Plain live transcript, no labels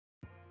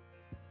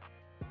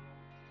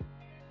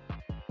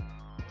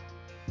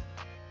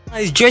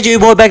Guys, JJ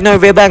Boy back now,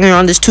 we're back here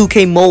on this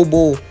 2K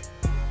Mobile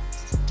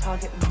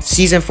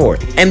Season 4.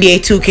 NBA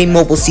 2K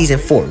Mobile Season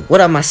 4.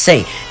 What am I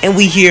saying? And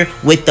we here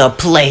with the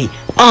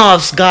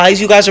playoffs, guys.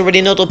 You guys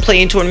already know the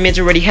play-in tournaments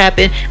already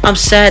happened. I'm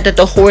sad that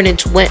the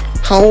Hornets went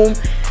home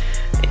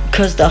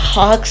because the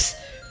Hawks,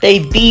 they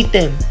beat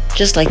them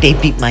just like they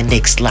beat my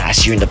Knicks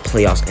last year in the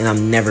playoffs, and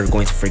I'm never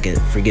going to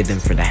forgive them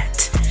for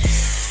that.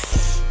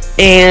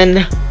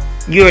 And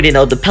you already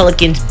know the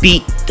Pelicans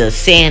beat the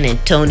San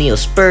Antonio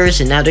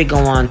Spurs, and now they go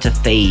on to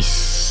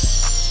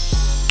face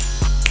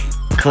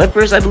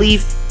Clippers, I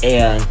believe,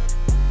 and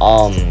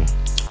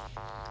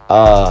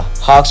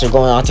Hawks are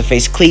going on to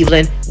face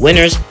Cleveland.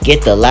 Winners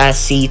get the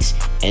last seats,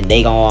 and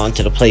they go on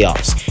to the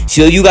playoffs.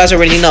 So you guys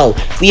already know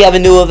we have a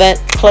new event,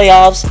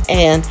 playoffs,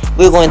 and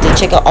we're going to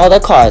check out all the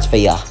cards for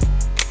y'all.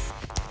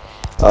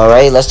 All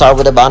right, let's start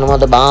with the bottom of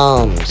the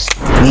bombs.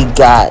 We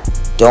got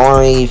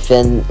Dorian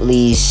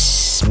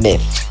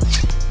Finney-Smith.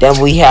 Then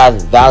we have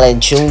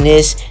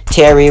Valanciunas,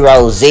 Terry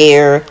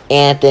Rozier,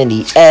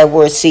 Anthony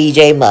Edwards,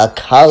 CJ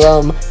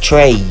McCollum,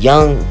 Trae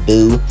Young,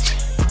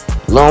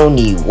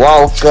 Lonnie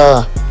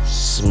Walker,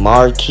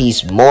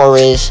 Marquise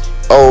Morris,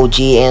 OG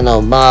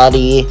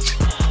Anunoby,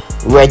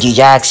 Reggie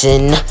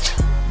Jackson,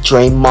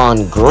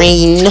 Draymond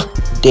Green,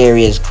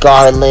 Darius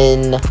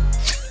Garland,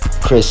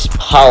 Chris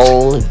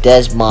Paul,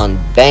 Desmond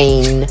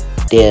Bain,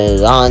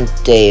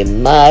 Dejounte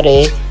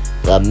Murray,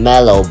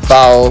 LaMelo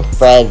Ball,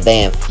 Fred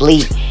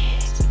VanVleet,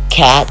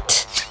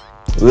 Cat,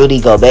 Rudy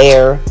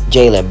Gobert,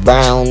 Jaylen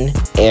Brown,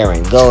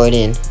 Aaron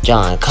Gordon,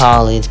 John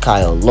Collins,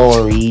 Kyle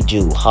Lowry,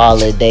 Jrue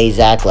Holiday,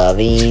 Zach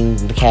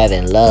LaVine,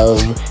 Kevin Love,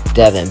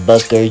 Devin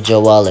Booker,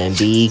 Joel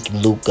Embiid,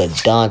 Luka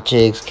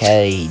Doncic,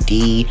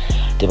 KD,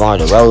 DeMar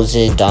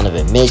DeRozan,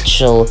 Donovan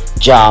Mitchell,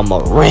 Ja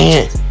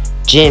Morant,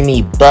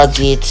 Jimmy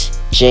Buckets,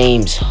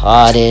 James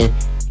Harden,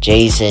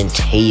 Jason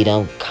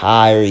Tatum,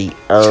 Kyrie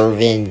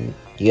Irving,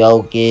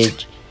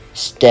 Jokic,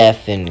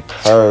 Stephen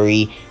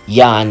Curry,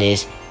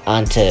 Giannis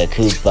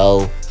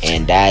Antetokounmpo,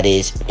 and that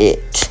is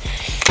it.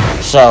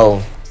 So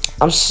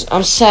I'm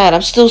sad.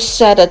 I'm still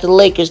sad that the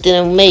Lakers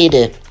didn't make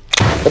it,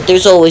 but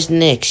there's always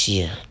next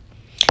year.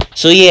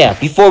 So yeah,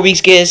 before we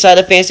get inside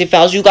the fancy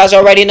fouls, you guys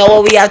already know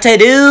what we have to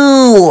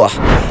do.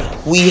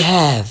 We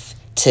have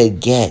to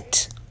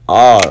get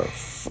our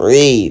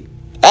free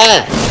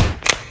pass.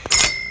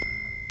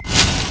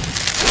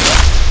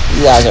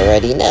 You guys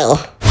already know.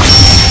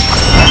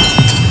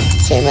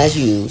 Same as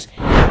yous.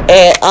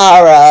 And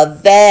our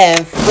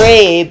event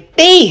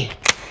freebie.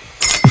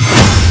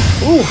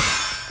 Ooh,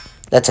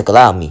 that took a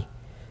lot of me.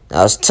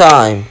 Now it's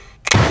time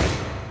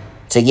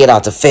to get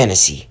out the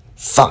fantasy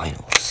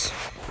finals.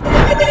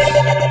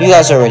 You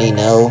guys already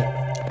know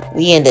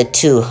we in the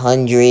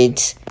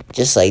 200s,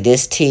 just like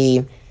this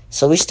team.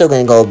 So we're still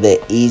gonna go a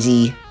bit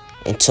easy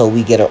until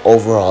we get our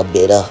overall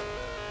bid up.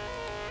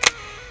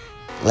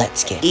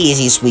 Let's get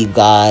easy sweep,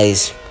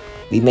 guys.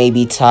 We may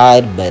be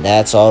tied, but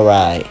that's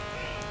alright.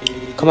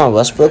 Come on,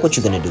 Westbrook, what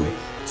you gonna do?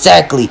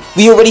 Exactly.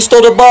 We already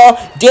stole the ball.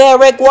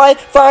 Derek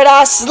White for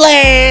the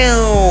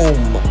slam.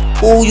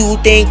 Who you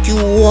think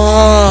you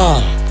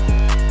are?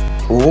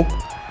 Ooh.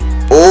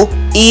 Ooh.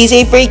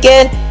 Easy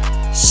freaking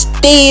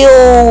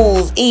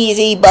steals.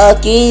 Easy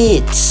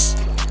buckets.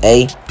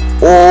 Hey.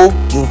 Oh,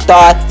 you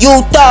thought.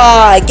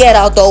 Get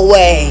out the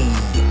way.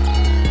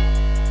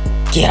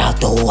 Get out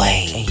the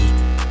way.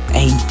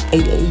 Hey.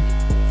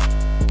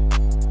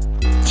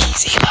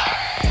 Easy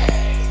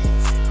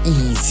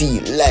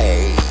easy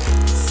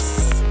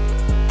lays.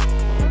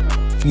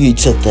 You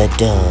took the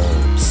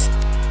dubs.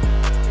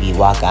 We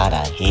walk out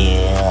of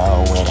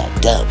here with a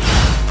dub.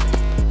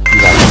 You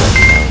guys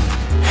already know.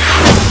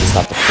 It's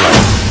not the flow.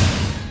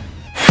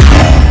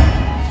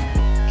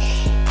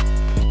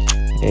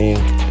 Hey.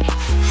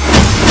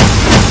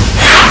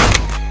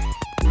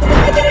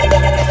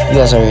 You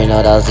guys already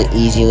know that was the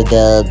easy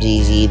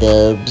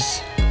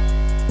dubs.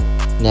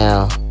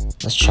 Now,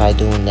 let's try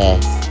doing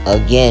that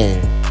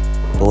again,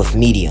 but with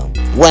medium,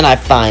 when I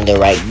find the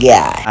right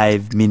guy.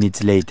 5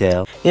 minutes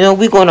later. You know,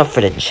 we're going up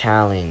for the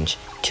challenge.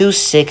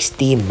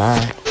 260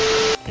 man.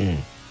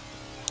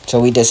 So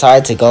we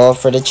decided to go up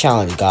for the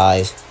challenge,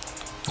 guys.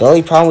 The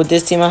only problem with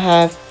this team I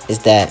have is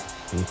that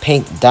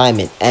Pink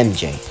Diamond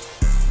MJ.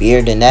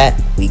 Weirder than that,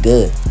 we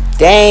good.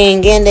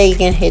 Dang, and they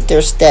can hit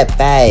their step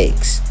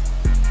backs.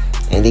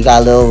 And they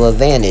got a little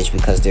advantage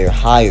because they're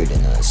higher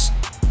than us.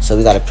 So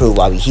we gotta prove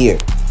why we here.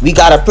 We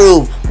gotta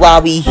prove why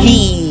we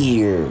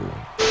here.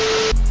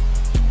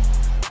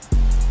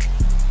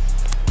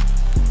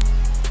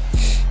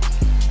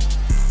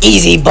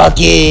 Easy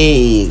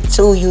buckets.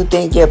 Who you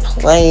think you're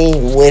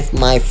playing with,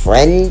 my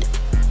friend?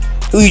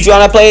 Who you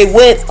trying to play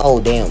with?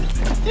 Oh, damn.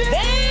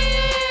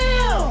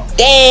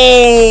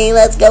 Dang,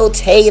 let's go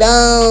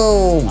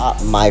Tatum.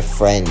 My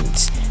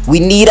friends, we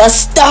need a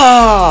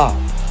star.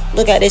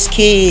 Look at this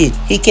kid.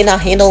 He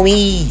cannot handle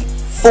me.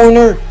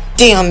 Foreigner,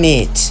 damn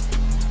it.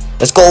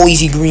 Let's go,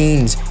 Easy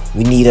Greens.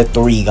 We need a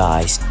 3,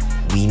 guys.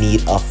 We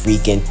need a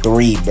freaking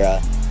 3,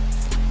 bruh.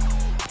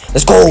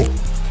 Let's go.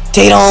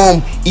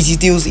 Tatum. Easy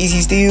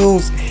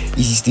steals.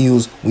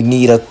 We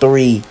need a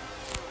 3.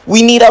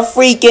 We need a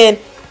freaking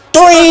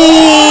 3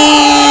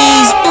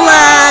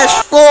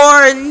 splash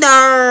for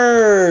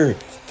nerd.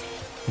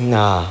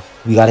 Nah,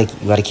 we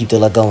gotta keep the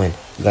luck going.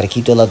 We gotta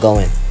keep the luck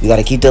going. We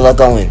gotta keep the luck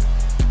going.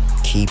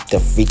 Keep the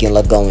freaking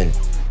luck going.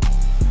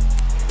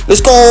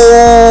 Let's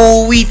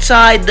go! We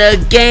tied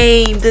the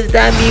game. Does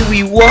that mean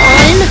we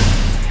won?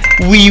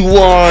 We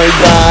won,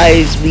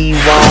 guys. We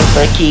won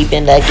for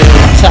keeping the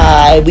game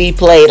tied. We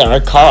played our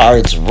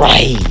cards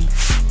right.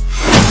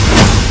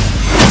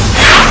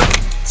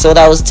 So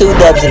that was 2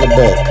 dubs in the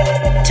book.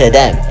 To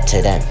them.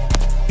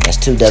 That's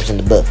 2 dubs in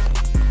the book.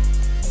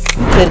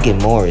 We could get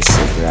more if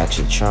we're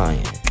actually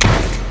trying.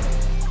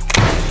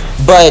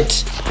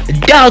 But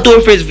that'll do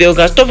it for this video,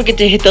 guys. Don't forget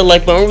to hit the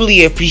like button. I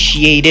really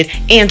appreciate it.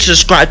 And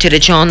subscribe to the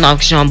channel.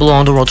 Knock down below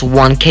on the road to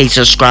 1K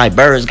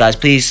subscribers, guys.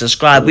 Please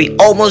subscribe. We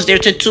almost there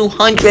to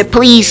 200.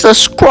 Please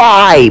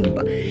subscribe.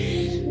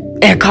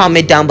 And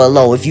comment down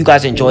below if you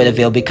guys enjoyed the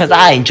video, because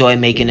I enjoy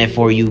making it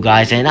for you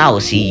guys. And I will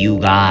see you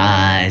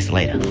guys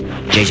later.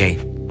 JJ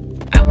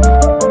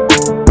out.